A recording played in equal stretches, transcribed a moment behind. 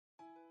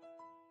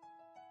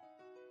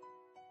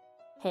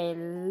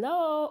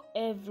Hello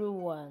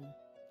everyone,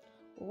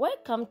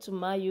 welcome to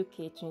my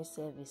catering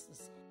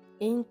services.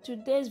 In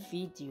today's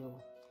video,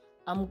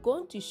 I'm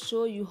going to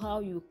show you how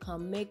you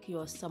can make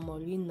your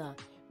semolina.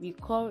 We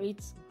call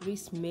it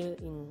Griesmeel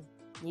in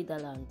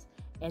Netherlands,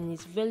 and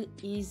it's very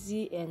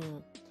easy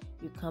and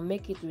you can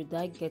make it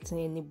without getting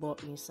any ball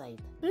inside.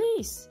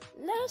 Please,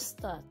 let's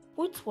start.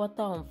 Put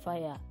water on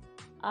fire,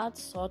 add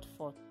salt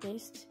for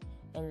taste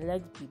and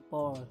let it be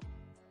boil.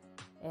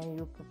 And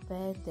you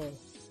prepare the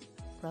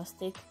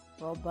plastic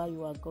rubber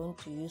you are going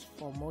to use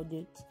for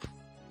molding.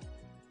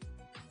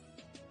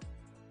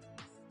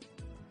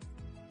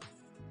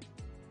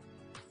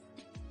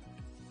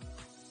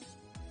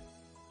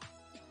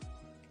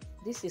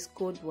 This is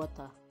cold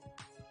water.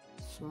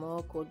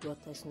 Small cold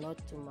water is not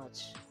too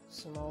much,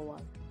 small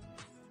one.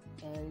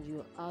 And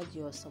you add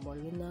your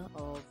semolina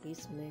or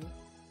Griesmeel,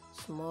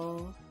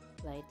 small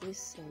like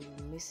this, and you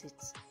mix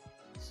it.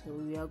 So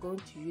we are going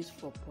to use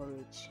for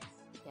porridge.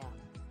 Yeah.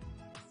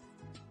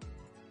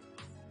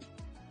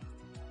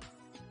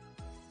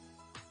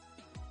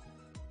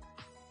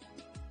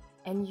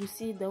 And you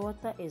see the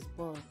water is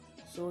boiled,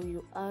 so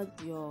you add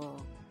your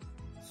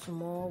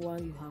small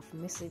one you have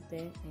mixed it there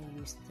and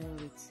you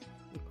stir it,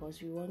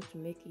 because you want to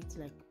make it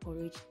like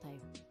porridge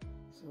type.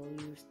 So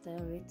you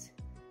stir it.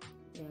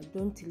 Yeah,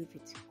 don't leave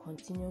it,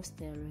 continue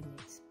stirring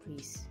it,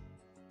 please.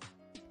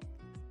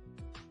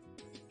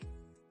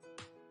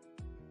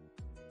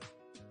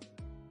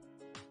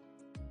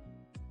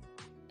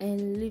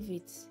 And leave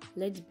it,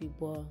 let it be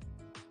boiled.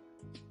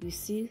 You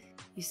see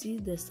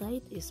the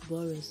side is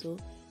boiling, so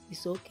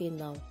it's okay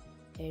now.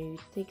 And you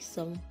take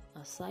some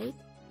aside,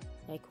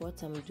 like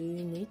what I'm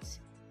doing it.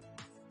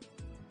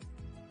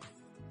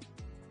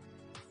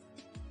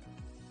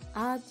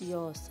 Add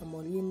your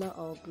semolina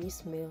or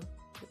Griesmeel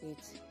to it,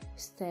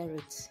 stir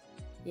it.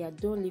 Yeah,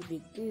 don't leave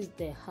it. This is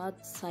the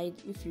hard side.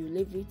 If you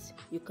leave it,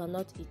 you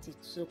cannot eat it,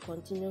 so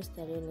continue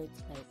stirring it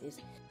like this.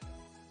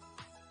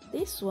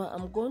 This one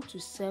I'm going to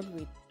serve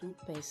with 2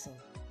 persons.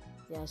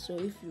 Yeah, so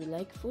if you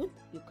like food,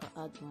 you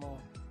can add more.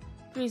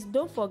 Please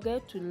don't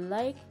forget to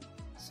like,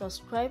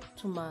 subscribe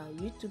to my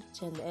YouTube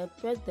channel and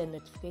press the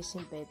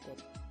notification bell.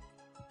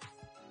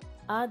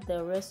 Add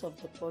the rest of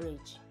the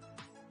porridge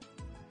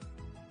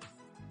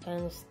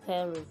and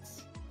stir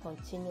it.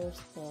 Continue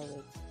stir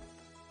it.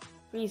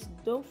 Please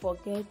don't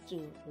forget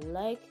to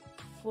like,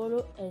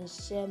 follow and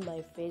share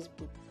my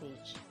Facebook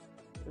page.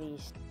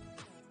 Please.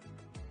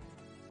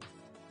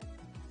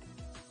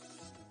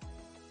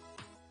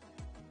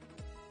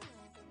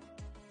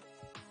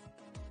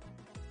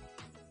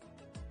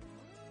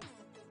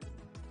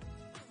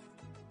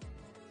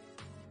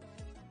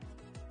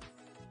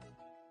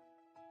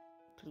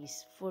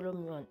 Please follow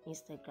me on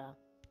Instagram.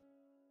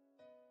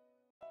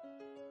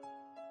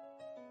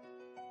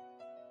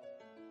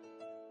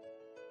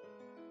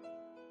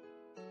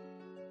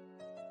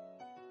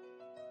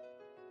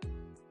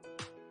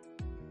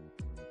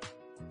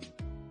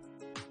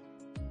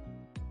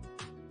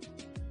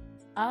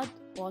 Add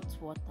hot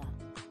water.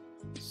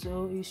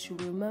 So you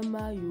should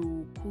remember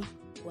you cook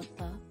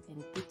water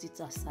and put it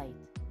aside.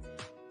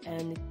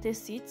 And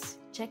taste it,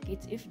 check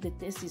it if the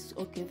taste is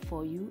okay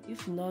for you.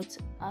 If not,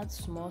 add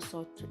small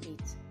salt to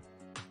it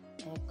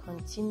and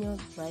continue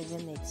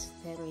driving it,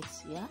 stir it.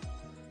 Yeah,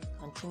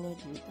 continue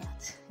do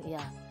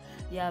that.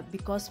 Yeah,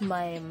 because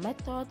my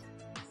method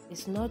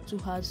is not too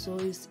hard, so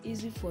it's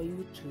easy for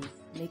you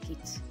to make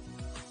it.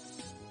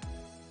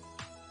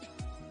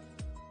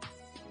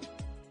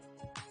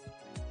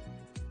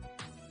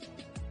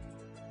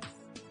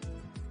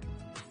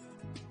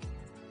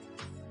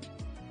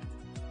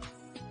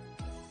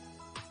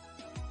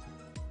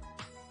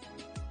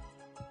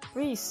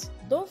 Please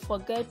don't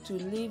forget to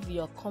leave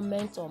your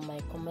comment on my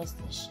comment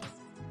section,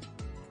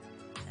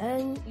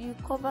 and you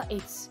cover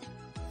it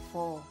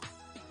for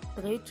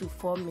 3 to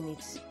 4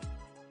 minutes.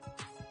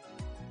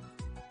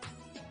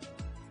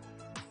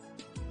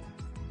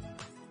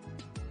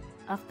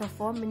 After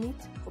 4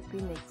 minutes,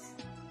 open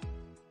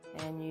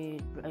it and you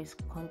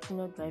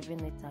continue driving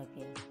it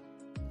again.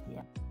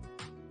 Yeah.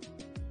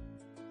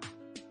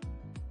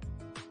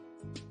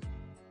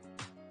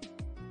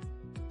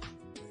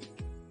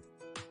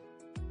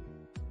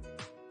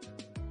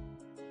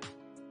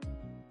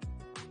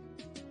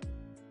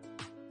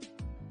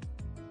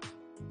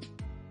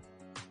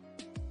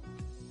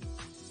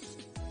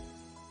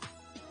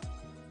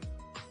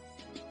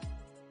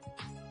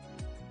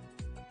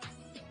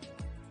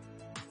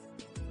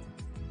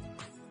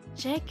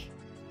 Check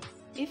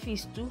if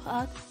it's too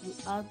hard, you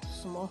add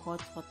small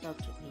hot water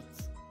to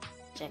it.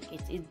 Check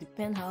it. It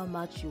depends how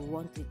much you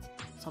want it.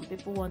 Some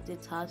people want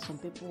it hard, some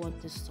people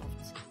want it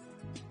soft.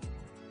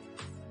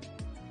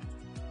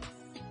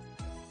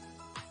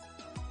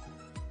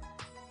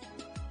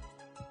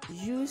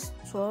 Use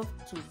 12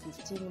 to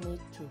 15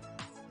 minutes to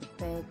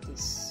prepare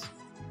this.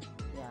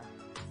 Yeah,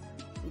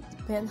 it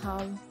depends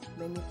how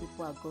many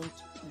people are going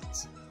to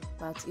eat.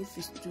 But if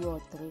it's 2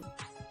 or 3,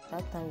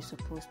 that time you're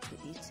supposed to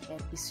eat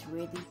and it's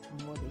ready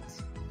to mold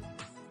it.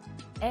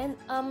 And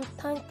I'm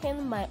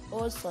thanking my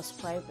old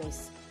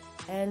subscribers.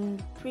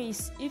 And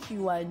please, if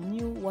you are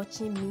new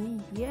watching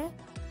me here,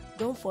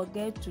 don't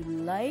forget to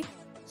like,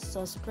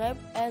 subscribe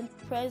and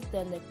press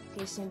the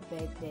notification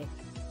bell there.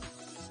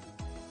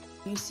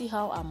 You see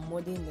how I'm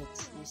molding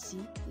it? You see,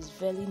 it's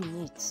very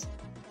neat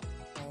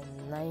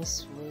and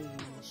nice way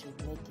you should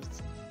make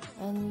it.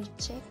 And you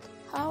check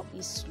how it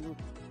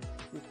looks.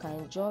 You can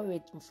enjoy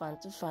it in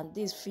Fanti.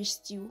 This fish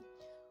stew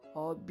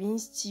or bean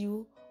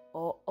stew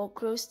or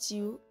okra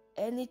stew,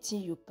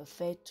 anything you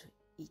prefer to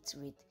eat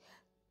with.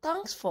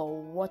 Thanks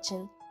for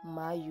watching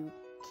Mayu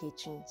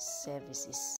Catering Services.